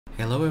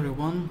Hello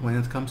everyone. When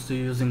it comes to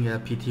using a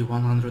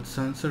PT100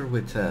 sensor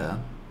with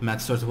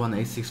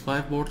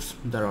MAX31865 boards,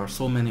 there are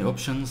so many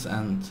options,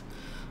 and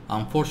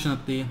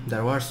unfortunately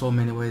there are so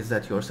many ways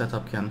that your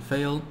setup can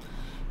fail.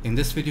 In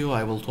this video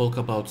I will talk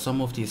about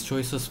some of these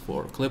choices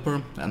for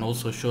Klipper and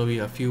also show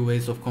you a few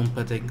ways of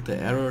combating the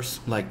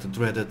errors like the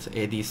dreaded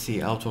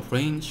ADC out of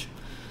range.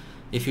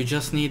 If you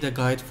just need a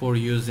guide for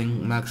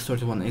using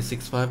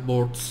MAX31865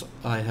 boards,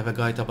 I have a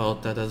guide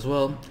about that as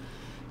well,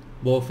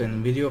 both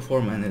in video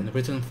form and in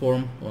written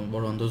form on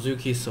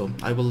Dozuki, so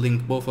I will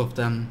link both of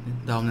them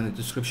down in the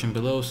description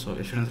below, so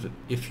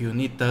if you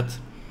need that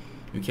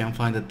you can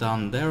find it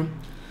down there.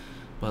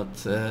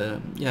 But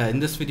yeah, in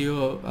this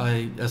video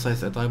as I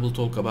said, I will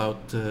talk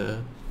about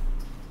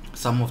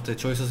some of the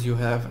choices you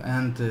have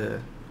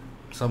and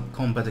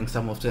combating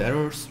some of the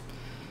errors.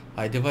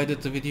 I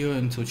divided the video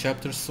into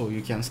chapters so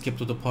you can skip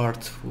to the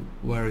part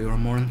where you're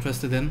more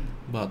interested in,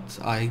 but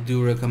I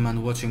do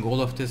recommend watching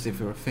all of this if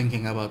you're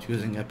thinking about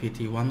using a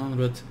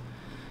PT100,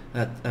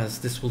 as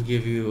this will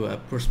give you a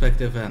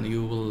perspective and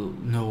you will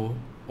know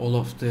all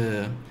of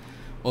the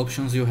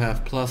options you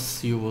have,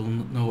 plus you will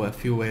know a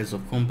few ways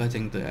of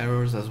combating the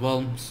errors as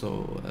well.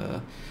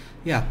 So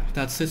yeah,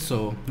 that's it.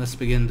 So let's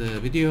begin the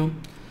video.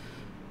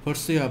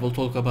 Firstly, I will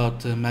talk about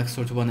the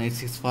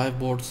MAX31865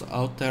 boards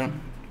out there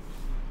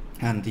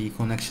and the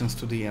connections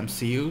to the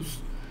MCUs.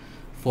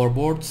 For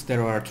boards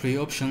there are three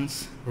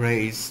options: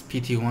 Ray's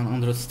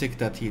PT100 stick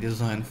that he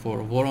designed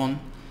for Voron,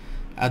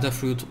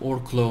 Adafruit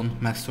or clone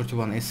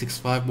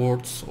MAX31865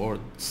 boards, or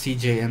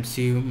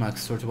CJ-MCU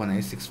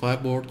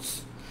MAX31865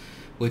 boards,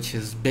 which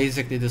is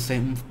basically the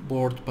same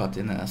board but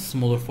in a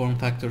smaller form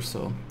factor.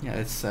 So yeah,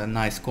 it's a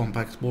nice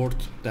compact board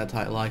that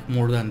I like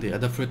more than the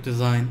Adafruit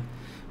design,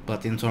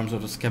 but in terms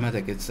of the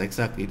schematic it's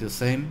exactly the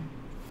same.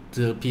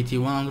 The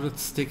PT100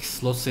 stick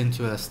slots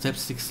into a step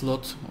 6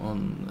 slot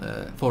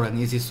for an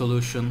easy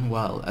solution,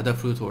 while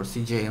Adafruit or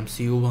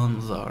CJ-MCU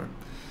ones are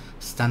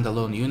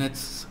standalone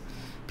units.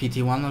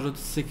 PT100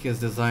 stick is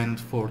designed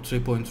for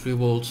 3.3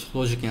 volt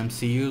logic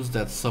MCUs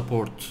that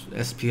support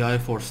SPI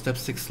for step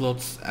 6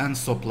 slots and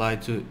supply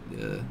to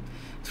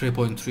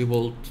 3.3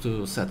 volt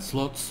to set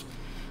slots.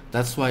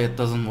 That's why it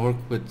doesn't work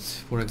with,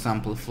 for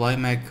example,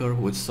 Flymaker,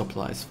 which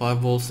supplies 5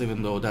 volts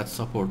even though that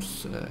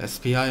supports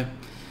SPI.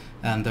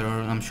 And there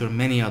are, I'm sure,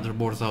 many other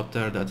boards out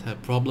there that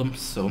have problems.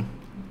 So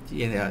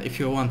yeah, if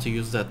you want to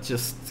use that,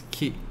 just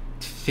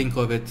think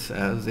of it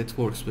as it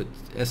works with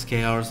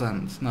SKRs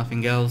and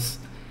nothing else.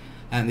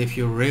 And if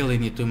you really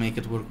need to make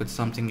it work with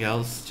something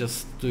else,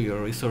 just do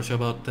your research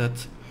about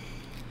that.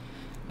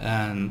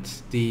 And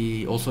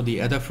also the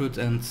Adafruit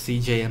and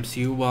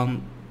CJ-MCU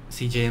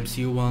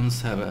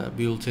ones have a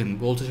built-in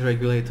voltage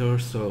regulator,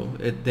 so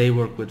they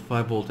work with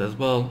 5 volt as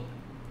well.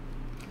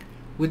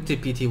 With the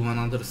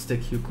PT100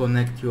 stick you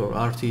connect your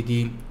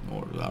RTD,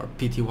 or our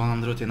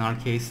PT100 in our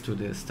case, to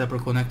the stepper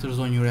connectors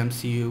on your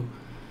MCU,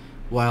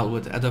 while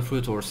with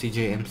Adafruit or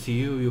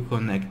CJ-MCU you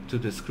connect to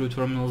the screw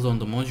terminals on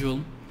the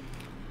module.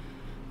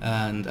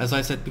 And as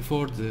I said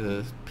before,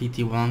 the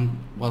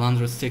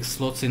PT100 stick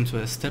slots into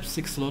a step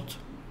 6 slot,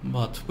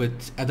 but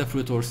with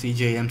Adafruit or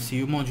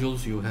CJ-MCU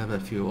modules you have a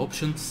few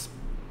options.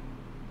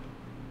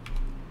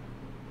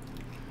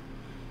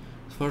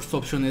 First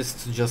option is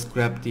to just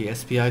grab the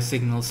SPI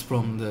signals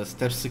from the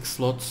step 6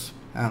 slots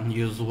and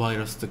use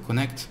wires to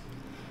connect.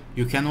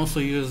 You can also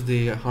use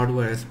the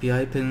hardware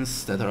SPI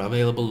pins that are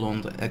available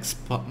on the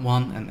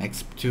X1 and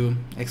X2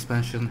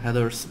 expansion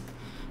headers.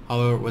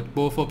 However, with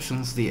both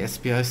options the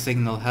SPI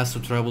signal has to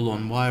travel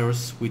on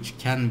wires, which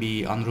can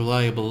be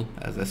unreliable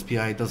as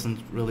SPI doesn't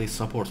really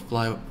support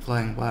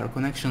flying wire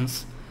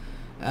connections,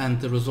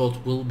 and the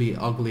result will be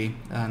ugly,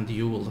 and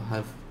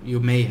you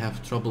may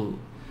have trouble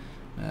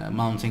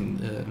mounting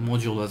the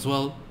module as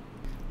well.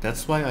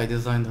 That's why I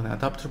designed an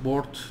adapter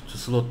board to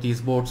slot these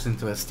boards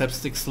into a step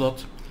 6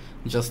 slot,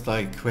 just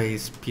like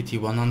Ray's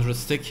PT100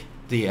 stick.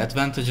 The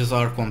advantages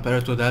are,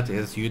 compared to that,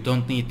 is you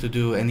don't need to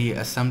do any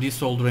SMD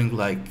soldering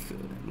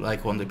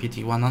like on the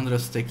PT100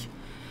 stick,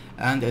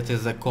 and it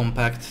is a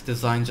compact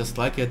design just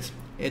like it.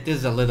 It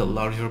is a little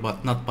larger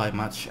but not by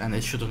much, and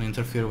it shouldn't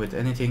interfere with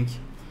anything.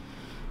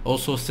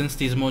 Also, since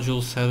these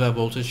modules have a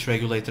voltage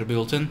regulator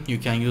built in, you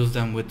can use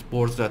them with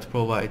boards that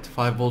provide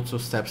 5 volts to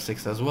step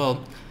 6 as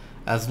well,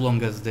 as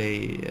long as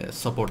they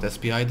support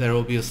SPI there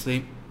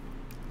obviously.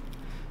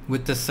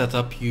 With this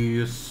setup you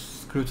use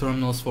screw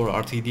terminals for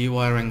RTD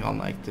wiring,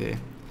 unlike the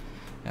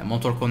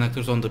motor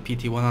connectors on the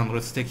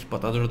PT100 stick,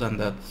 but other than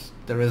that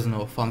there is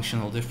no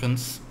functional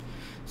difference.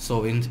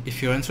 So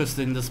if you're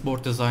interested in this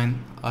board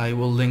design, I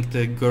will link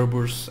the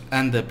Gerbers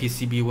and the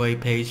PCB way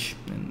page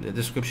in the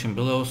description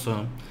below,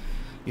 so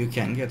you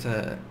can get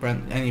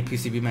any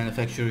PCB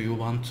manufacturer you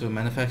want to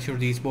manufacture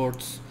these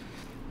boards.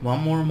 One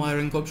more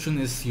wiring option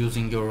is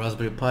using your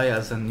Raspberry Pi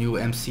as a new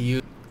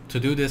MCU. To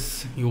do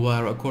this, you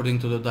wire according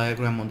to the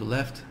diagram on the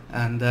left,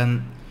 and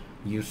then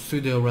use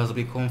sudo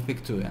raspberry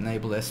config to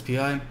enable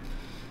SPI.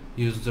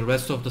 Use the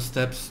rest of the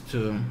steps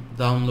to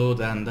download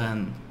and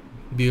then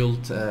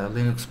build a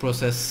Linux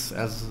process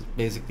as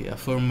basically a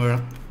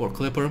firmware for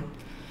Klipper.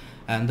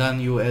 and then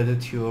you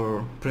edit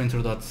your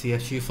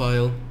printer.cfg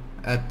file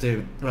at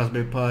the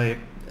Raspberry Pi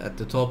at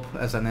the top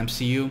as an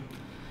MCU,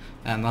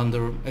 and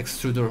under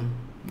extruder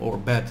or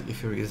bed,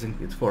 if you're using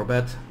it for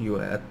bed, you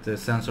add the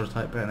sensor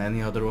type and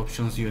any other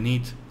options you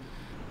need.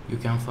 You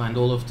can find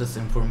all of this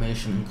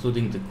information,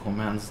 including the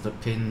commands, the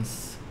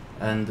pins,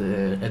 and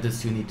the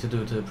edits you need to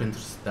do to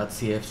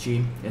printers.cfg,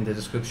 in the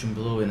description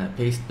below in a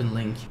paste bin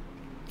link.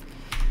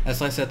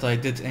 As I said, I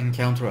did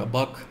encounter a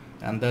bug,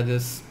 and that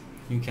is,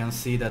 you can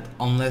see that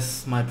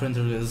unless my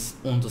printer is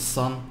on the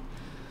sun,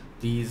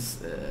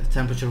 these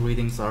temperature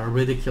readings are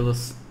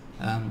ridiculous.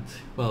 And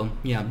well,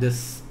 yeah,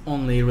 this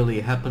only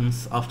really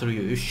happens after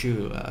you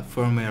issue a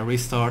firmware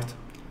restart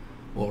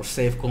or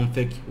save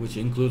config, which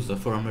includes the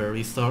firmware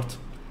restart.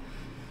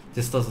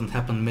 This doesn't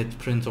happen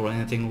mid-print or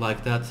anything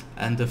like that,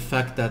 and the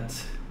fact that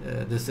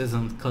this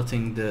isn't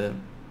cutting the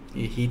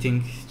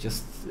heating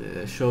just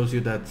shows you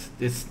that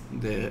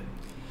the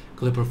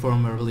Klipper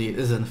firmware really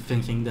isn't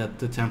thinking that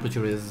the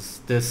temperature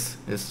is this.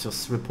 It's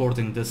just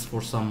reporting this for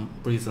some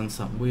reason,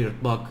 some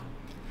weird bug.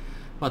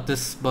 But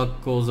this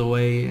bug goes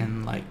away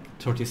in like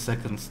 30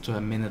 seconds to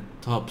a minute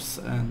tops,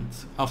 and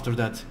after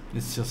that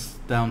it's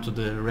just down to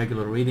the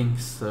regular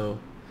readings. So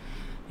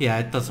yeah,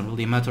 it doesn't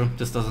really matter.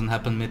 This doesn't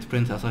happen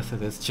mid-print, as I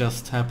said, it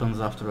just happens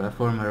after a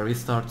firmware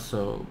restart.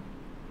 So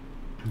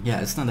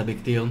yeah, it's not a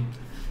big deal.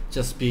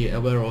 Just be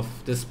aware of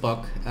this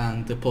bug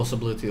and the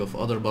possibility of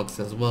other bugs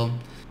as well.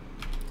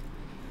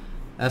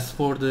 As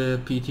for the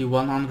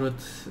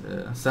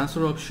PT100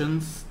 sensor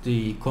options,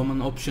 the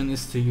common option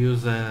is to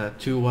use a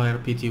 2-wire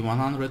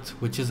PT100,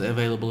 which is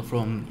available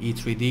from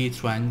E3D,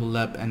 Triangle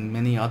Lab, and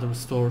many other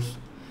stores.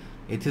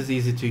 It is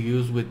easy to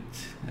use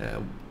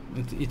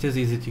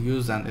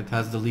and it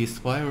has the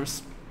least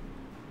wires.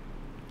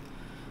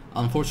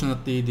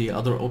 Unfortunately, the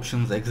other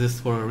options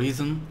exist for a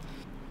reason.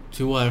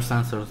 2-wire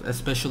sensors,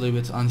 especially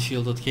with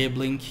unshielded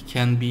cabling,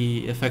 can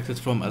be affected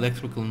from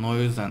electrical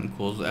noise and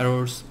cause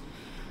errors.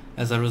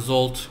 As a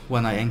result,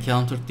 when I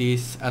encountered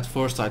these, at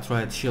first I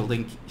tried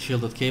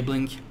shielded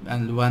cabling,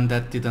 and when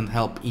that didn't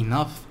help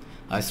enough,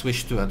 I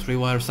switched to a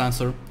 3-wire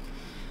sensor.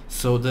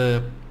 So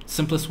the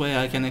simplest way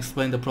I can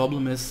explain the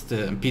problem is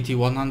the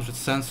PT100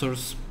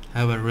 sensors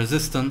have a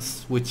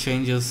resistance which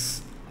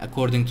changes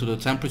according to the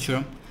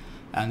temperature,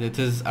 and it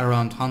is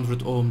around 100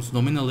 ohms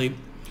nominally,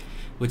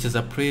 which is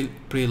a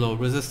pre-low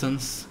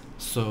resistance.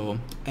 So,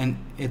 and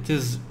it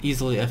is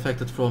easily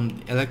affected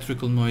from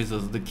electrical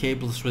noises, the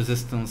cable's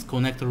resistance,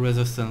 connector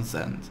resistance,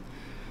 and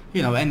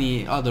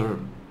any other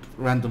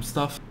random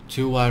stuff.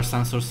 2-wire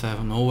sensors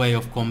have no way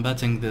of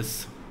combating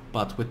this,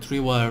 but with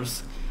 3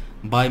 wires,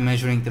 by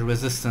measuring the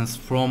resistance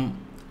from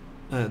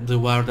the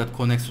wire that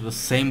connects to the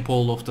same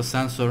pole of the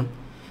sensor,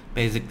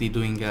 basically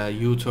doing a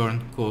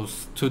U-turn,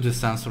 goes to the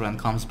sensor and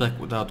comes back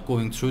without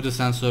going through the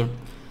sensor,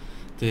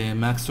 the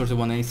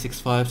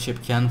MAX31865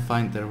 chip can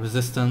find the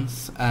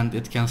resistance, and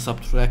it can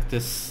subtract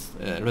this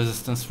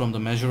resistance from the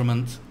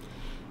measurement,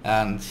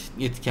 and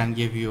it can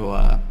give you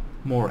a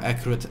more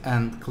accurate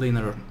and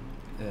cleaner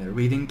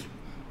reading.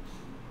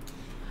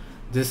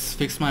 This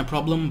fixed my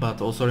problem,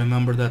 but also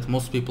remember that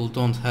most people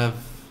don't have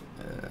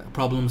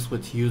problems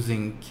with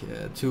using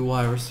 2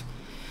 wires.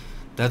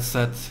 That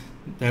said,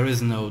 there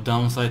is no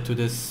downside to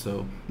this,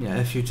 so yeah,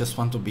 if you just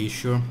want to be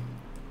sure,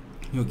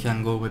 you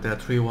can go with a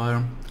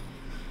 3-wire.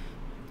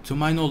 To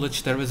my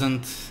knowledge,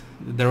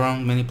 there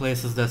aren't many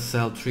places that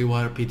sell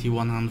 3-wire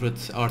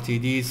PT100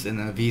 RTDs in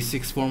a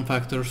V6 form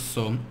factor,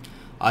 so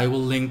I will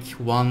link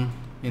one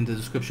in the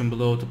description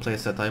below, the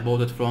place that I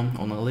bought it from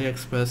on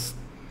AliExpress.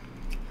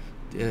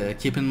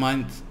 Keep in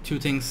mind 2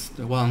 things.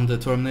 One, the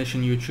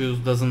termination you choose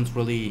doesn't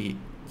really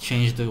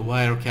change the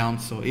wire count,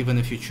 so even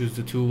if you choose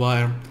the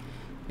 2-wire,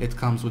 it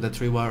comes with a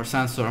 3-wire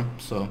sensor.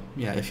 So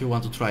yeah, if you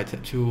want to try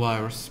 2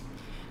 wires,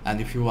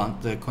 and if you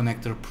want the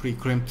connector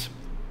pre-crimped,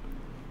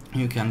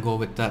 you can go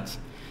with that.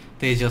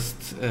 They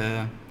just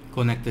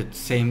connect the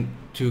same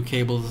 2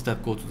 cables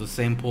that go to the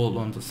same pole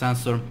on the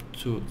sensor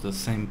to the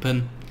same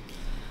pin,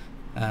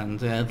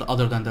 and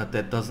other than that,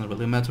 that doesn't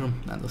really matter.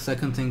 And the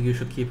second thing you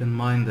should keep in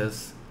mind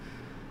is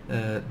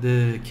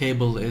the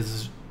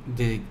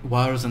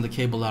wires and the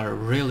cable are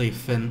really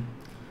thin.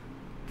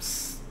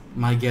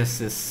 My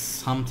guess is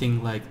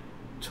something like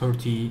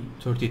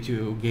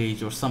 32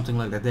 gauge or something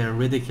like that. They're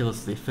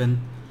ridiculously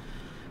thin,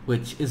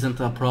 which isn't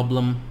a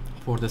problem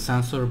for the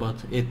sensor, but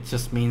it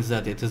just means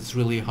that it is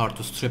really hard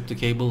to strip the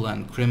cable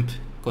and crimp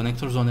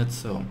connectors on it.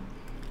 So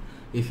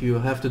if you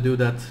have to do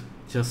that,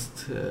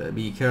 just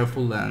be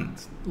careful and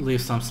leave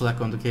some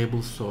slack on the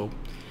cable, so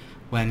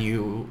when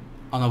you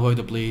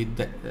unavoidably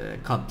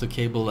cut the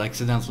cable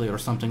accidentally or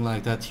something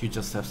like that, you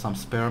just have some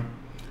spare.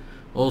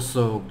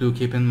 Also, do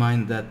keep in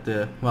mind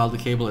that while the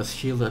cable is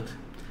shielded,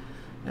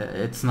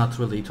 it's not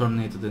really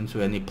terminated into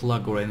any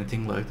plug or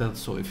anything like that,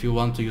 so if you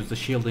want to use the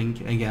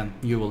shielding, again,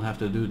 you will have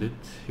to do it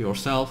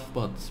yourself.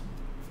 But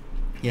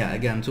yeah,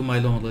 again, to my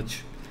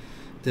knowledge,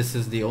 this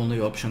is the only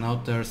option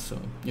out there,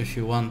 so if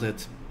you want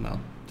it, well,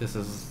 this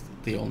is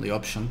the only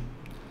option.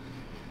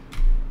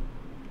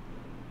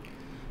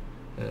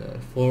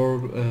 For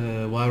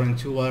wiring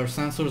 2-wire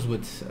sensors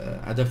with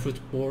Adafruit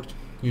board,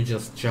 you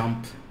just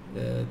jump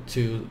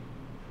to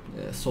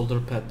solder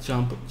pad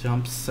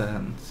jumps,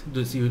 and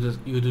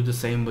you do the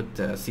same with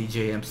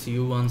CJ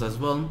MCU ones as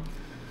well.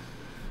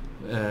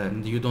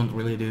 And you don't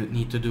really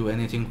need to do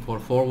anything for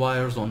 4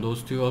 wires on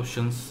those 2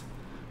 options.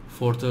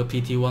 For the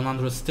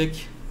PT100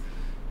 stick,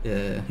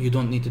 you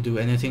don't need to do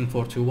anything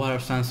for 2-wire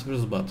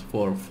sensors, but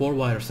for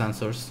 4-wire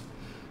sensors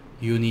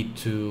you need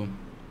to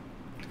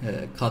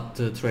cut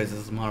the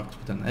traces marked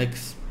with an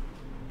X.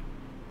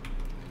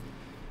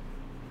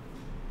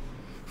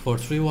 For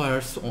 3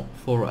 wires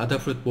for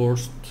Adafruit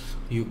boards,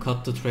 you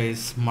cut the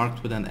trace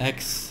marked with an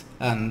X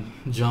and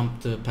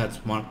jump the pads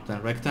marked with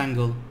a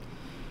rectangle.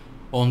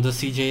 On the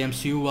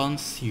CJMCU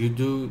ones, you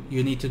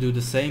need to do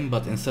the same,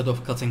 but instead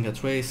of cutting a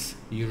trace,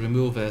 you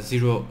remove a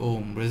 0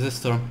 ohm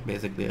resistor,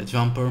 basically a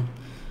jumper,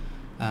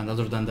 and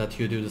other than that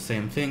you do the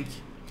same thing.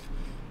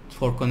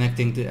 For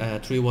connecting the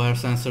 3-wire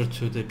sensor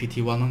to the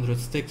PT100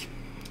 stick,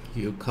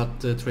 you cut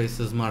the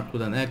traces marked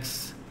with an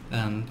X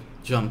and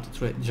jump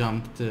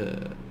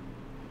the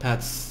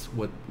pads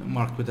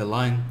marked with a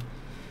line,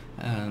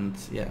 and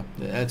yeah,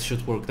 it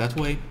should work that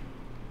way.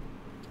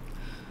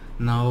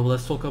 Now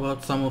let's talk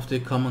about some of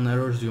the common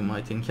errors you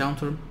might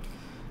encounter.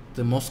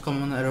 The most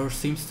common error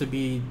seems to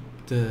be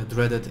the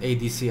dreaded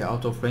ADC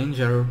out of range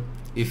error.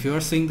 If you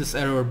are seeing this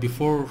error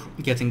before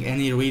getting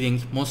any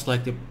reading, most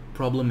likely the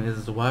problem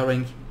is the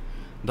wiring.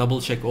 Double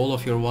check all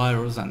of your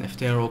wires, and if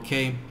they are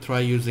okay, try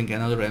using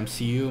another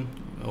MCU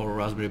or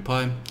Raspberry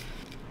Pi.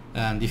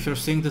 And if you're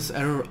seeing this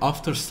error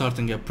after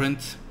starting a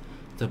print,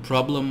 the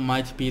problem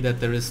might be that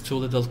there is too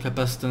little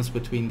capacitance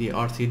between the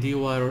RTD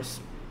wires.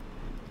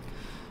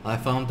 I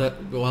found that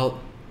while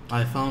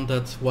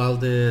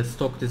the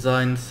stock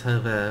designs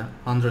have a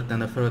 100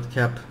 nanofarad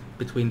cap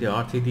between the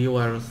RTD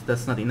wires,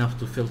 that's not enough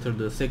to filter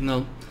the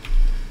signal.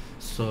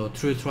 So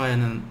through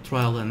trial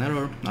and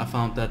error, I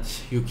found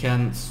that you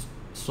can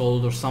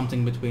solder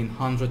something between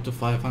 100 to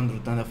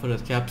 500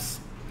 nanofarad caps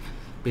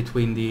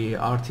between the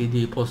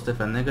RTD positive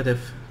and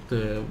negative,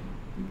 the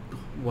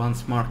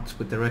ones marked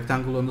with the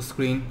rectangle on the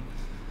screen,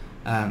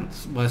 and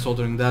by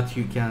soldering that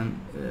you can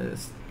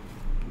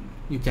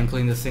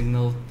clean the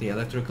signal, the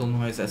electrical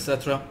noise,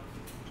 etc.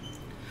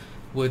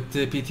 With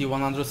the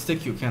PT100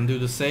 stick you can do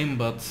the same,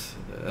 but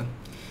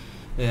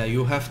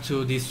you have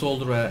to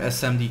desolder a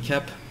SMD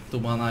cap, the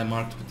one I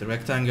marked with the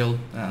rectangle,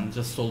 and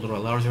just solder a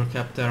larger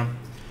cap there.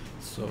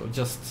 So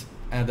just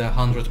add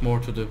 100 more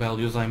to the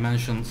values I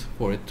mentioned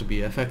for it to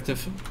be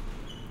effective.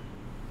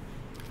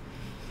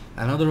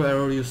 Another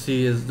error you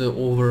see is the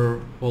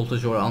over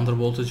voltage or under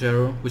voltage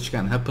error, which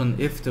can happen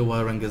if the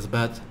wiring is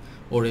bad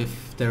or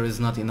if there is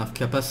not enough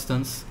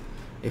capacitance.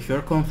 If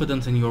you're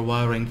confident in your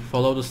wiring,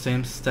 follow the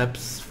same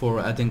steps for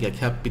adding a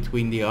cap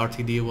between the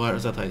RTD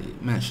wires that I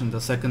mentioned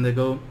a second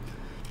ago.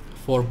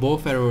 For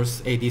both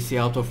errors, ADC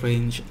out of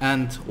range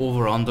and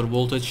over under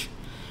voltage,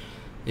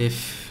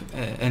 if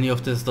any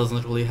of this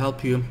doesn't really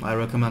help you, I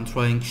recommend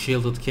trying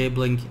shielded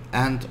cabling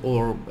and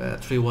or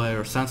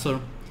 3-wire sensor.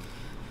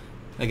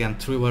 Again,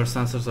 3-wire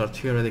sensors are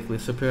theoretically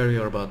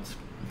superior, but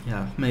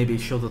yeah, maybe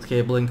shielded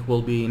cabling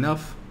will be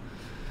enough.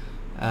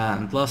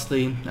 And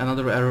lastly,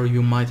 another error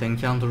you might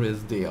encounter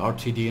is the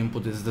RTD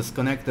input is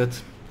disconnected.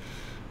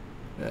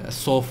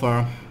 So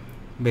far,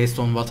 based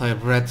on what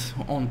I've read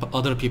on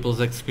other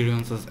people's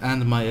experiences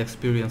and my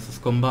experiences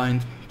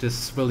combined,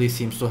 this really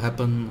seems to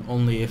happen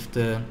only if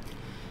the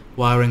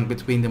wiring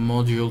between the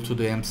module to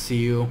the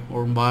MCU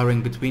or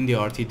wiring between the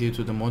RTD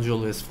to the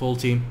module is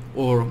faulty,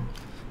 or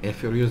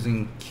if you're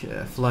using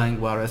flying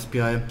wire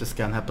SPI, this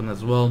can happen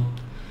as well.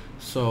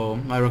 So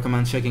I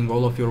recommend checking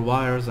all of your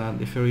wires,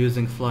 and if you're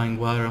using flying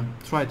wire,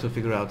 try to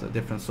figure out a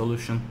different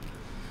solution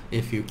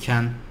if you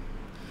can.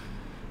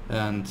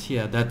 And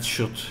yeah, that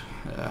should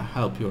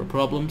help your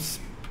problems.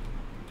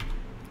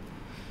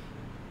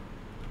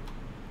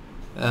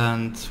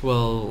 And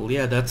well,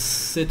 yeah,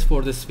 that's it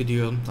for this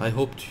video. I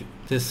hope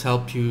this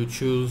helped you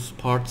choose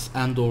parts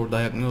and or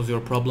diagnose your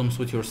problems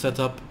with your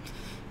setup.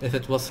 If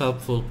it was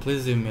helpful,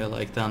 please leave me a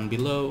like down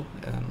below,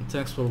 and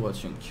thanks for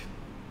watching.